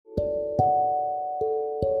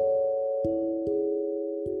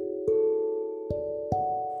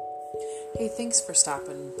Hey, thanks for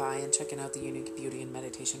stopping by and checking out the Unique Beauty and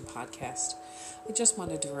Meditation podcast. I just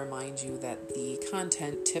wanted to remind you that the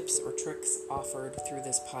content, tips, or tricks offered through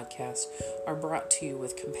this podcast are brought to you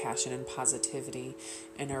with compassion and positivity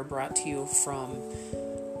and are brought to you from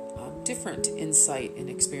different insight and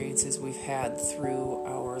experiences we've had through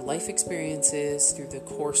our life experiences, through the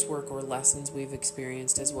coursework or lessons we've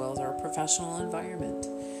experienced, as well as our professional environment.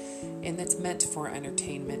 And that's meant for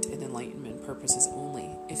entertainment and enlightenment purposes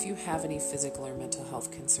only. If you have any physical or mental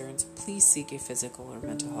health concerns, please seek a physical or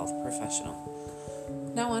mental health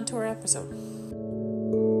professional. Now on to our episode.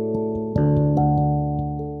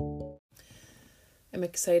 I'm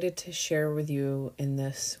excited to share with you in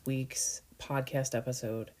this week's podcast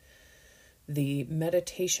episode the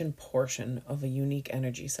meditation portion of a unique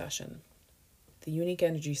energy session. The unique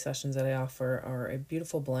energy sessions that I offer are a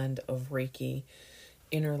beautiful blend of Reiki,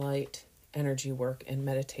 inner light, energy work, and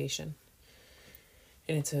meditation.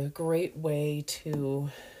 And it's a great way to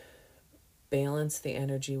balance the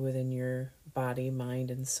energy within your body,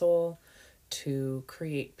 mind, and soul, to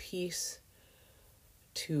create peace,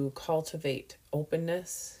 to cultivate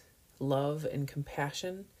openness, love, and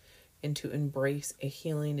compassion, and to embrace a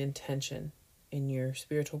healing intention in your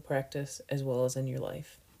spiritual practice as well as in your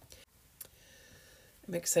life.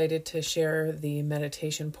 I'm excited to share the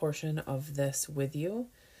meditation portion of this with you.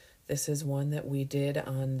 This is one that we did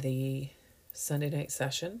on the Sunday night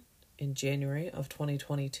session in January of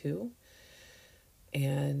 2022.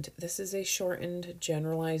 And this is a shortened,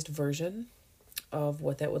 generalized version of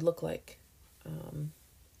what that would look like.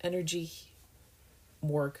 Energy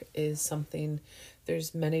work is something,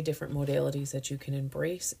 there's many different modalities that you can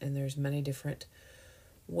embrace, and there's many different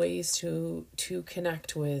ways to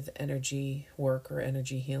connect with energy work or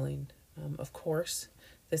energy healing. Of course,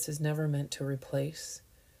 this is never meant to replace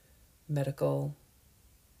medical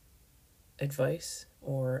advice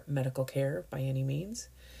or medical care by any means.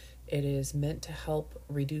 It is meant to help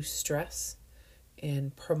reduce stress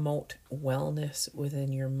and promote wellness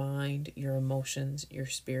within your mind, your emotions, your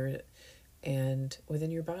spirit, and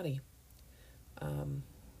within your body.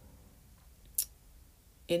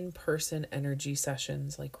 In-person energy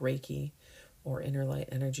sessions like Reiki or inner light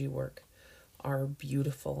energy work are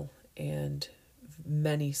beautiful, and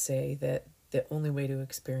many say that the only way to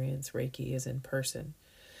experience Reiki is in person.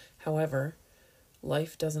 However,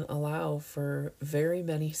 life doesn't allow for very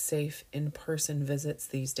many safe in-person visits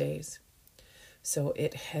these days. So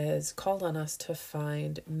it has called on us to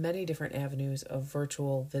find many different avenues of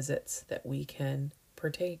virtual visits that we can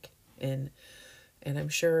partake in. And I'm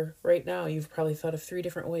sure right now you've probably thought of 3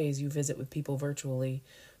 different ways you visit with people virtually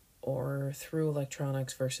or through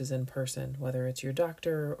electronics versus in person, whether it's your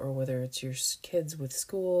doctor or whether it's your kids with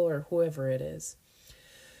school or whoever it is.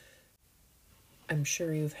 I'm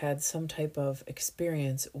sure you've had some type of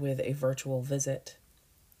experience with a virtual visit.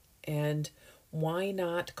 And why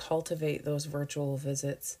not cultivate those virtual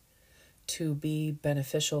visits to be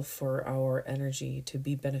beneficial for our energy, to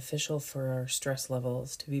be beneficial for our stress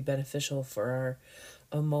levels, to be beneficial for our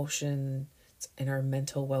emotions and our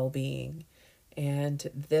mental well-being? And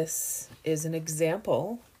this is an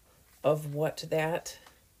example of what that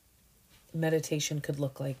meditation could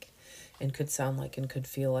look like and could sound like and could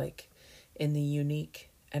feel like in the unique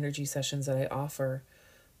energy sessions that I offer.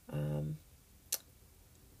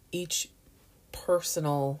 Each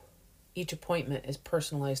appointment is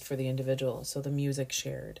personalized for the individual. So the music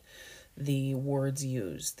shared, the words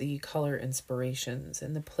used, the color inspirations,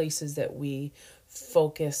 and the places that we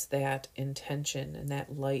focus that intention and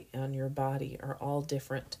that light on your body are all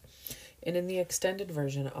different. And in the extended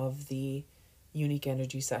version of the unique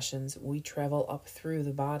energy sessions, we travel up through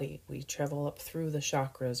the body. We travel up through the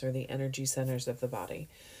chakras or the energy centers of the body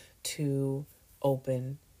to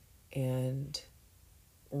open and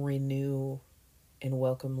renew and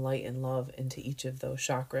welcome light and love into each of those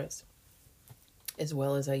chakras. As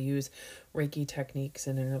well as I use Reiki techniques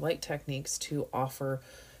and inner light techniques to offer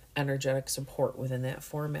energetic support within that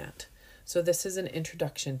format. So this is an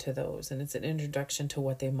introduction to those, and it's an introduction to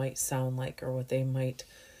what they might sound like or what they might,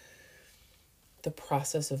 the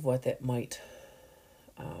process of what that might,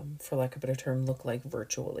 for lack of a better term, look like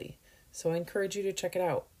virtually. So I encourage you to check it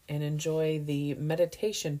out and enjoy the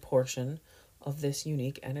meditation portion of this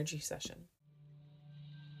unique energy session.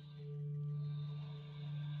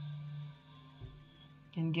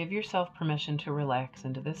 And give yourself permission to relax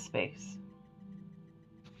into this space.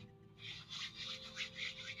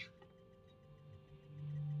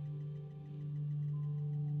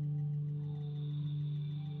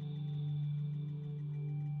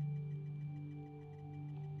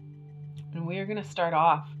 And we are going to start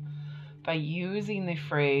off by using the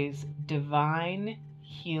phrase divine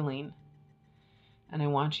healing And I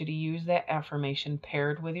want you to use that affirmation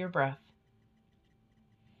paired with your breath.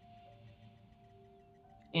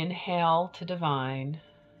 Inhale to divine,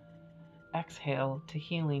 exhale to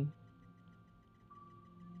healing.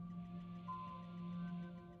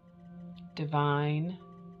 Divine,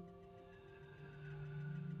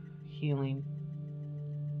 healing.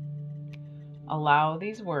 Allow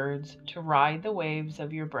these words to ride the waves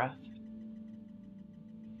of your breath,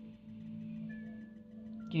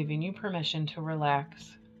 giving you permission to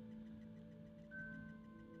relax,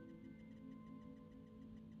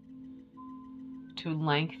 to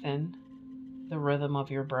lengthen the rhythm of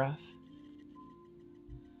your breath,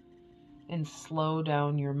 and slow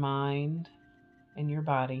down your mind and your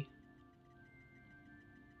body.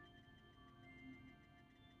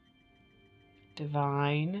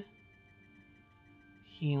 Divine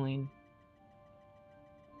healing.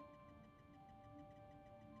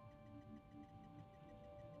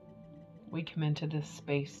 We come into this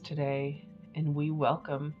space today and we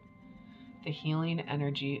welcome the healing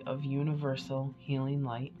energy of universal healing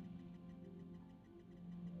light.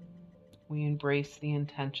 We embrace the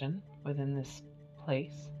intention within this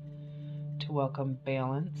place to welcome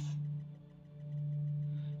balance,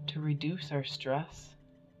 to reduce our stress,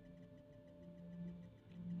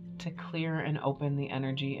 to clear and open the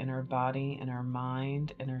energy in our body, in our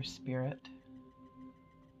mind, in our spirit.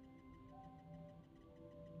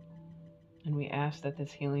 And we ask that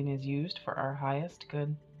this healing is used for our highest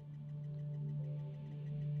good.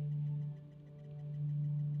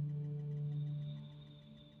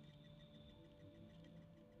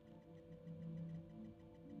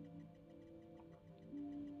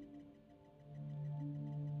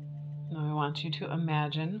 Now I want you to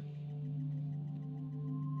imagine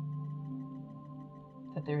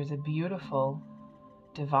that there is a beautiful,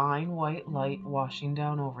 divine white light washing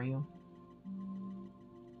down over you.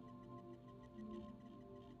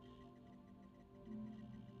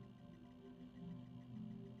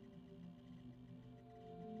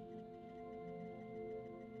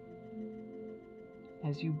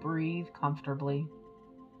 As you breathe comfortably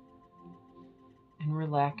and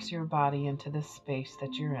relax your body into the space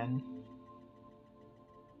that you're in,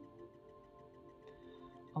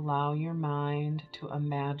 allow your mind to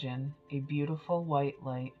imagine a beautiful white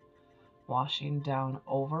light washing down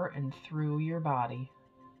over and through your body.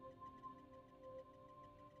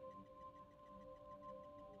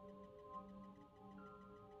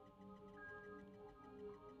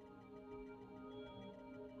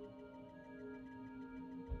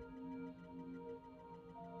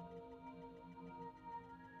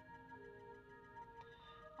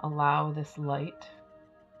 Allow this light,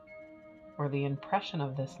 or the impression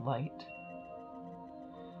of this light,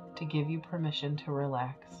 to give you permission to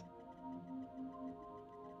relax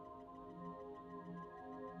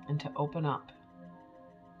and to open up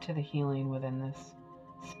to the healing within this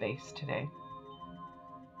space today.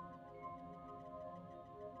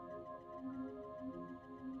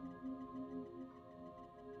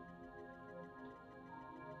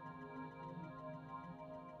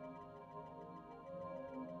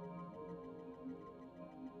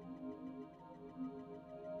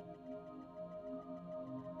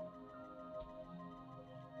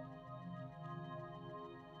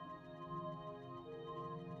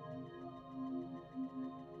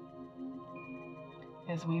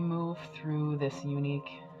 As we move through this unique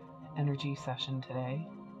energy session today,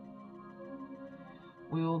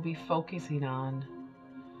 we will be focusing on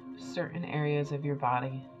certain areas of your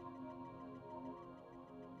body.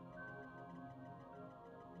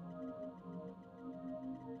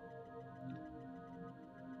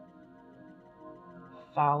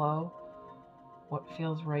 Follow what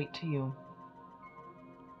feels right to you.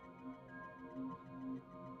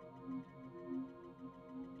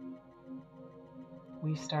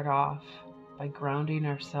 We start off by grounding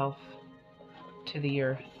ourselves to the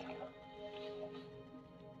earth.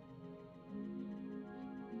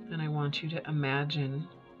 And I want you to imagine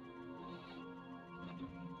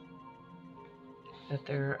that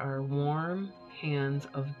there are warm hands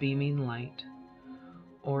of beaming light,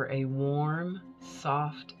 or a warm,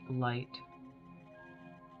 soft light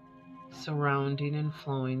surrounding and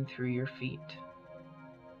flowing through your feet.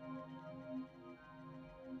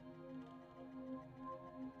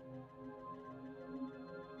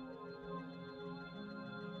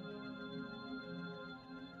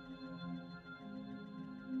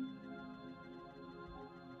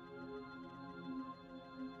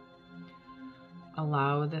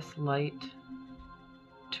 Allow this light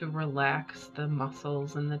to relax the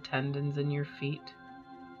muscles and the tendons in your feet.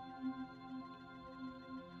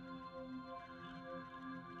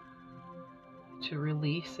 to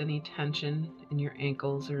release any tension in your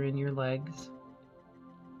ankles or in your legs.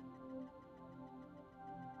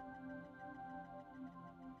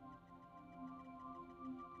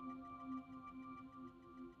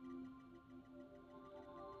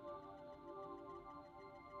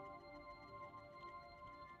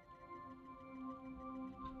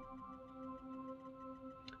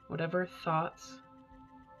 Whatever thoughts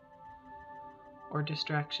or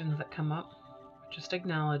distractions that come up, just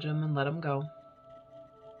acknowledge them and let them go.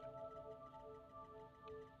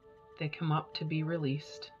 They come up to be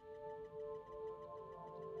released.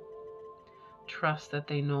 Trust that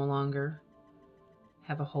they no longer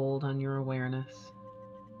have a hold on your awareness.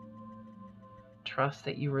 Trust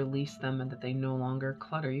that you release them and that they no longer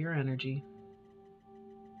clutter your energy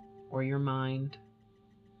or your mind.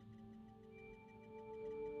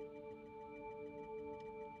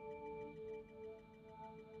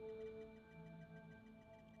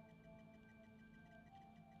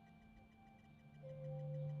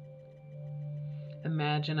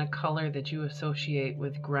 Imagine a color that you associate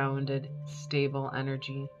with grounded, stable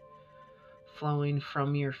energy flowing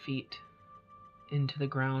from your feet into the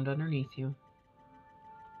ground underneath you.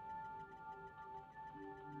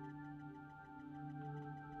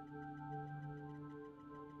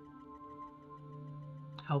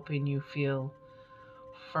 Helping you feel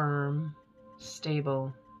firm,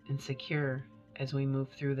 stable, and secure as we move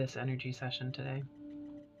through this energy session today.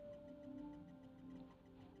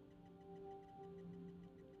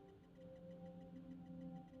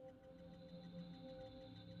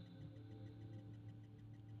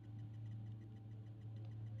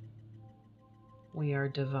 We are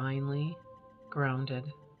divinely grounded.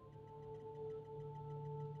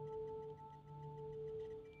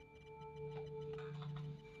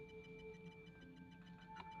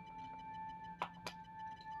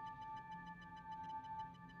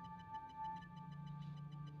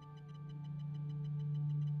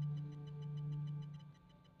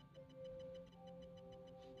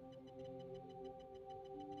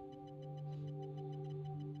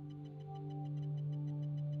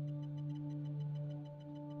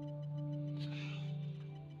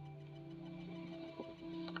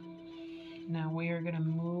 Now we are going to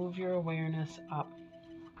move your awareness up.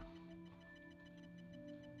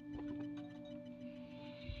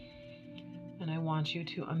 And I want you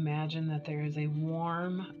to imagine that there is a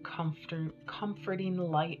warm, comforting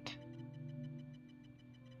light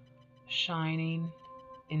shining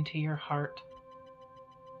into your heart,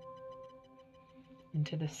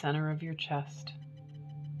 into the center of your chest.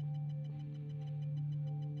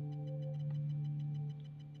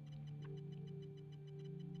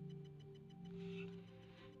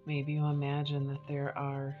 Maybe you imagine that there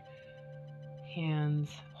are hands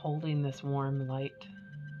holding this warm light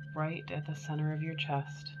right at the center of your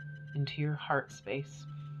chest into your heart space.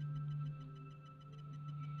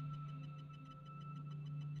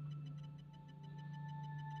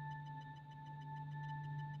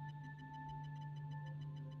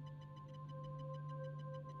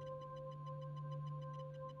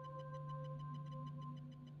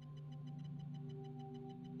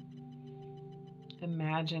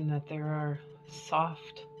 Imagine that there are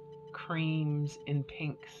soft creams and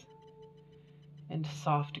pinks and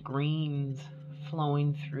soft greens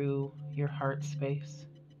flowing through your heart space,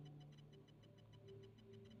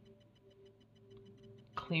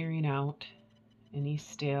 clearing out any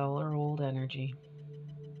stale or old energy,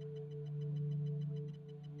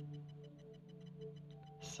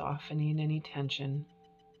 softening any tension,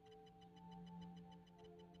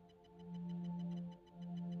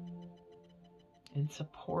 and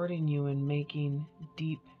supporting you in making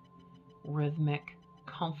deep, rhythmic,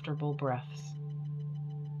 comfortable breaths.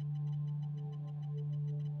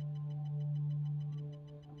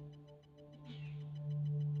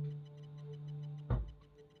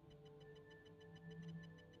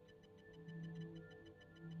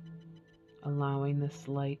 Allowing this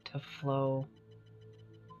light to flow,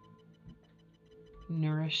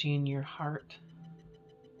 nourishing your heart.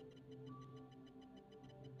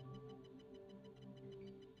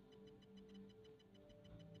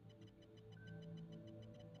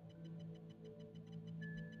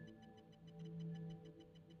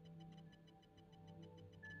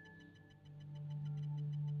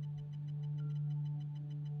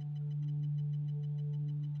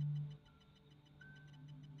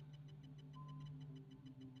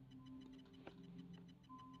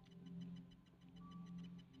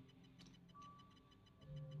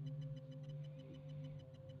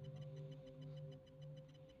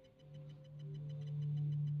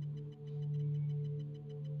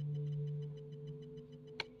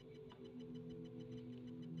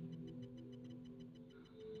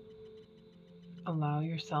 Allow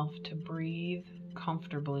yourself to breathe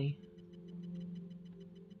comfortably.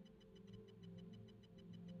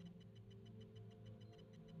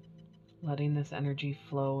 Letting this energy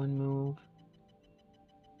flow and move.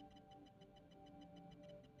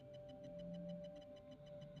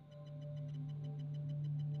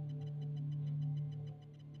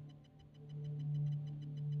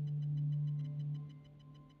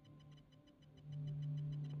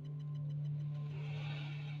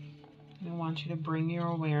 And I want you to bring your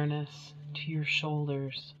awareness to your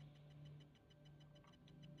shoulders,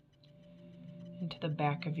 into the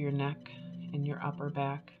back of your neck and your upper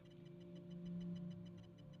back.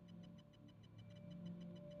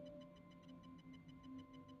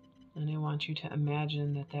 And I want you to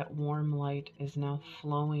imagine that that warm light is now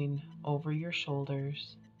flowing over your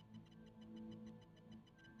shoulders,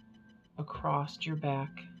 across your back,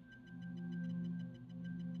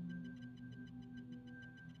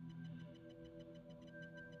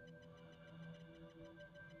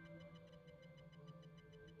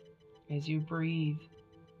 as you breathe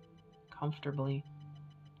comfortably.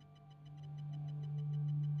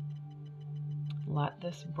 Let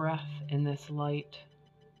this breath and this light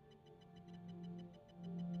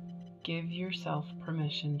give yourself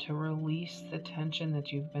permission to release the tension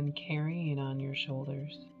that you've been carrying on your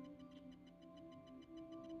shoulders.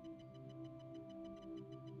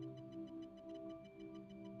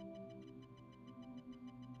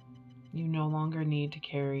 You no longer need to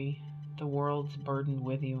carry the world's burden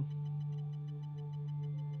with you.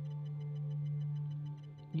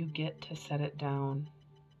 You get to set it down.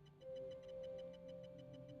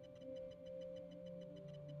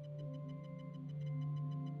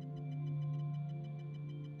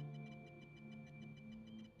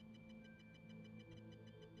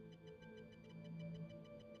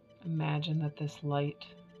 Imagine that this light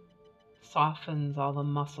softens all the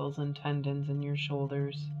muscles and tendons in your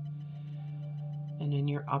shoulders and in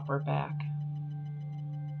your upper back.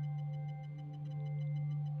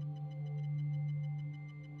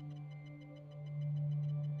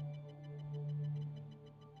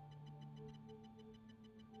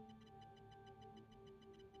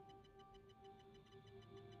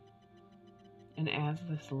 And as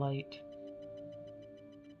this light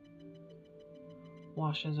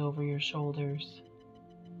washes over your shoulders,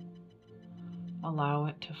 allow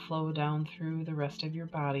it to flow down through the rest of your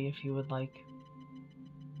body if you would like.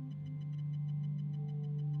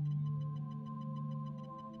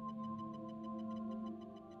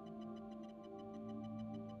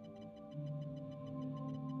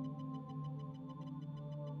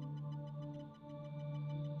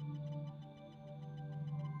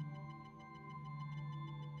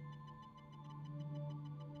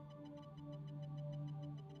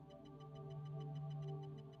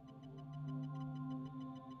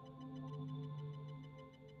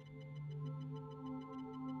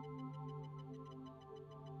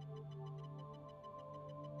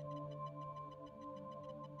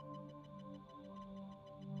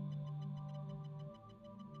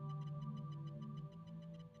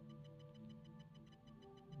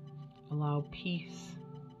 Allow peace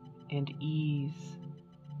and ease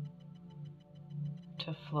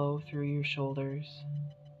to flow through your shoulders.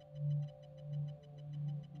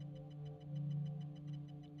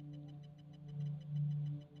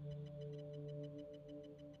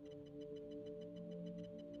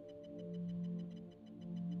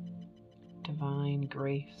 Divine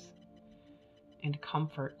grace and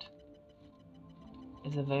comfort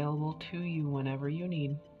is available to you whenever you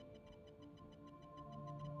need.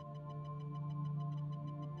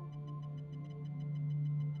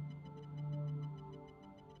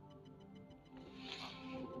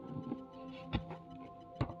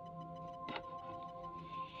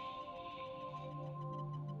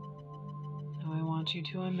 Now I want you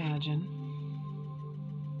to imagine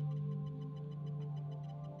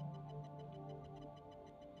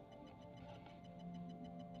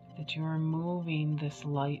that you are moving this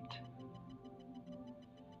light,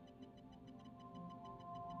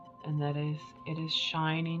 and that it is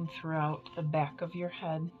shining throughout the back of your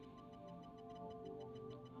head,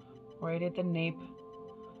 right at the nape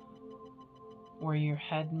where your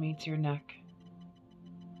head meets your neck.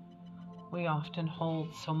 We often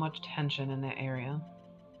hold so much tension in that area.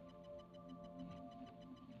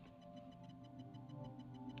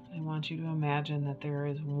 I want you to imagine that there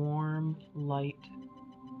is warm light,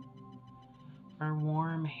 or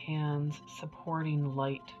warm hands supporting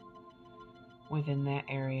light within that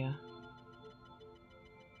area.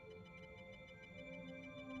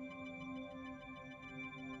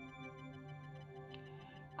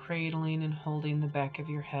 Cradling and holding the back of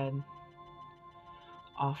your head,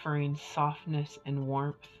 offering softness and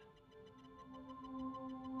warmth.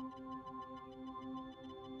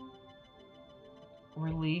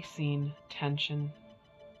 Releasing tension.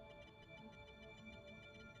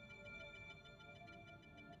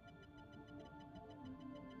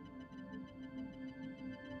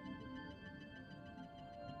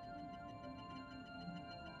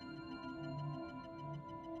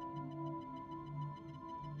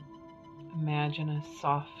 Imagine a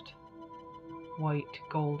soft, white,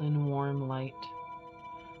 golden, warm light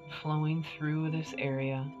flowing through this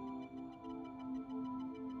area.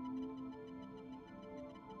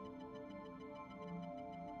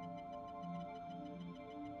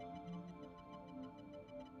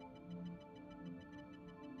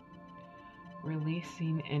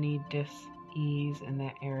 Releasing any dis-ease in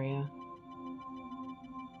that area.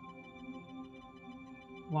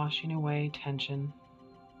 Washing away tension.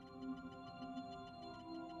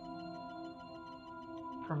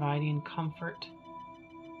 Providing comfort,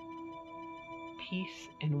 peace,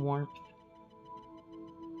 and warmth.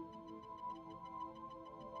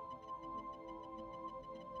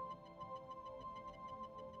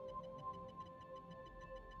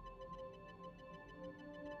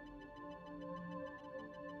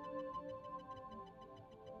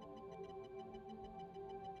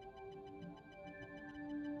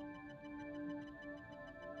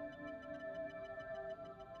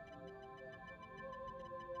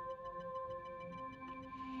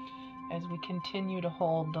 As we continue to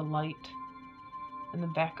hold the light in the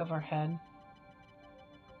back of our head,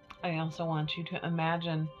 I also want you to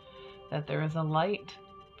imagine that there is a light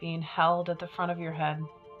being held at the front of your head,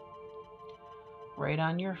 right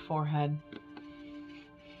on your forehead.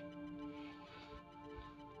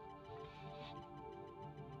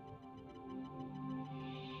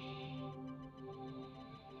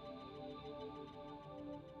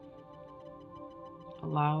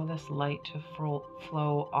 Allow this light to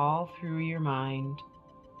flow all through your mind,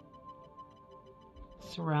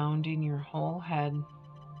 surrounding your whole head.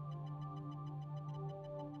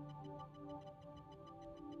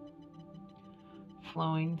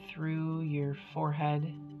 Flowing through your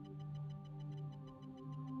forehead,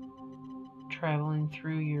 traveling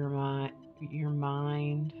through your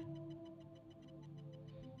mind,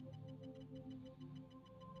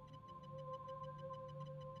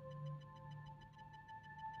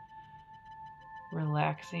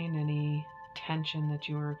 relaxing any tension that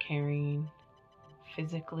you are carrying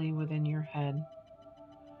physically within your head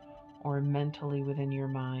or mentally within your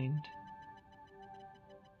mind.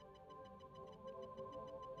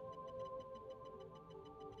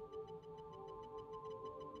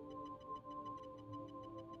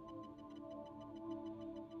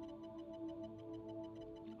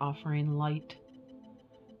 Offering light,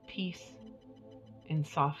 peace, and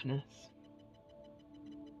softness.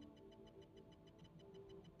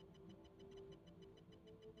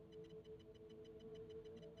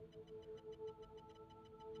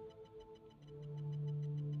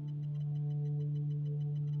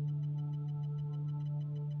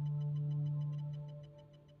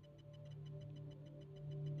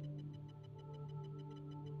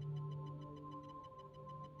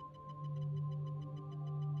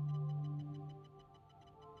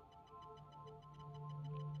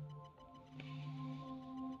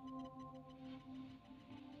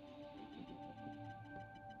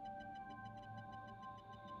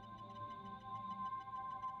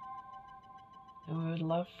 And we would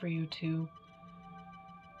love for you to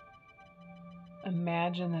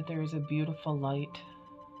imagine that there is a beautiful light,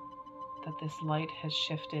 that this light has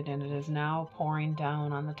shifted and it is now pouring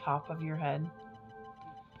down on the top of your head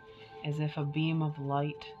as if a beam of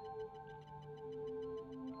light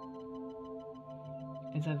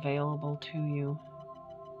is available to you,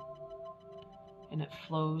 and it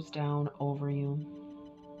flows down over you.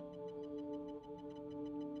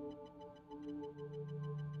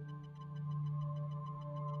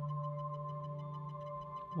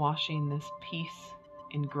 Washing this peace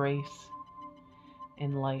and grace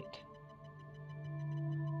and light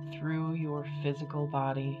through your physical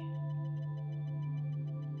body,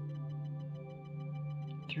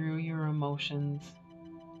 through your emotions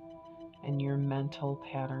and your mental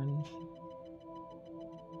patterns.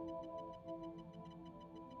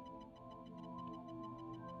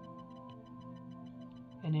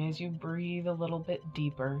 And as you breathe a little bit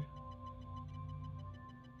deeper,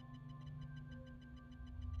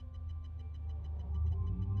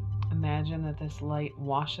 imagine that this light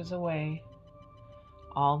washes away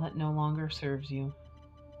all that no longer serves you,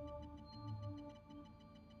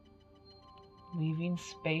 leaving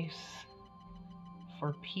space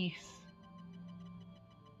for peace,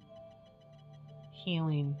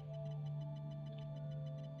 healing,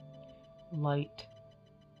 light,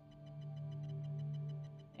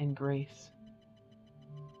 and grace.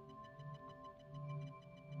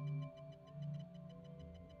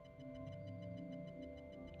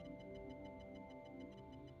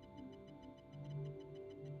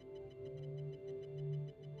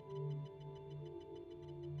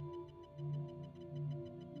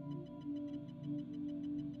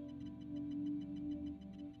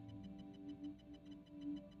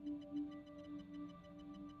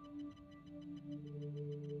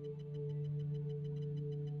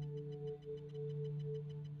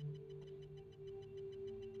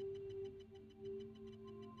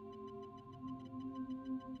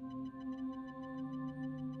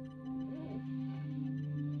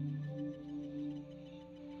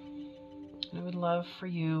 I would love for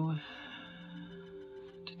you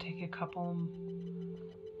to take a couple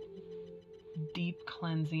deep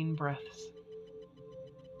cleansing breaths.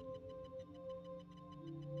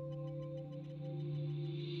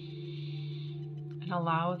 And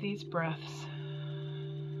allow these breaths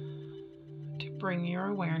to bring your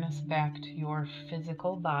awareness back to your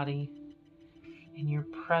physical body and your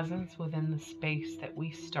presence within the space that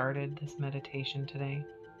we started this meditation today.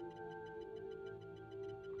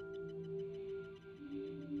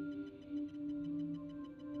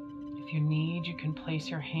 If you need, you can place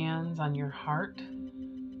your hands on your heart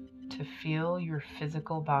to feel your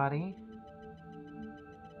physical body,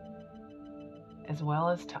 as well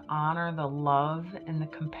as to honor the love and the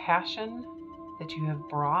compassion that you have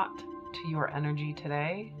brought to your energy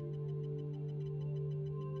today,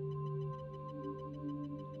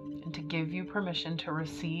 and to give you permission to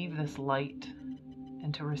receive this light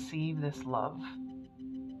and to receive this love.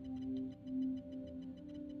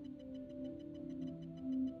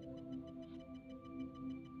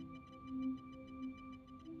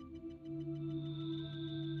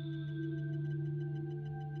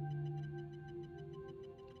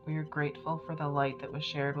 We are grateful for the light that was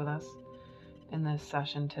shared with us in this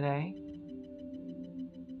session today.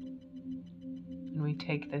 And we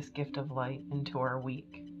take this gift of light into our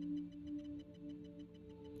week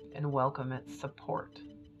and welcome its support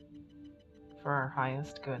for our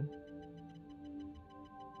highest good.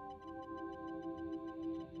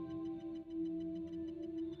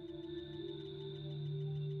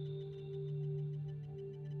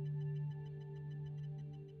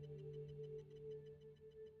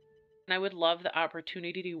 And I would love the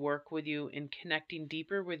opportunity to work with you in connecting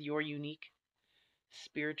deeper with your unique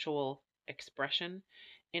spiritual expression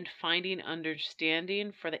and finding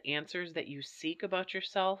understanding for the answers that you seek about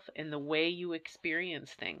yourself and the way you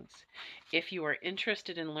experience things. If you are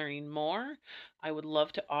interested in learning more, I would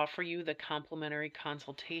love to offer you the complimentary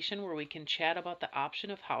consultation where we can chat about the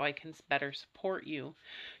option of how I can better support you.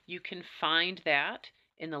 You can find that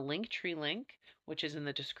in the Linktree link, which is in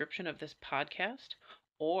the description of this podcast,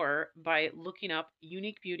 or by looking up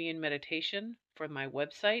Unique Beauty and Meditation for my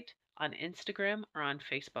website on Instagram or on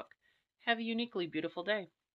Facebook. Have a uniquely beautiful day.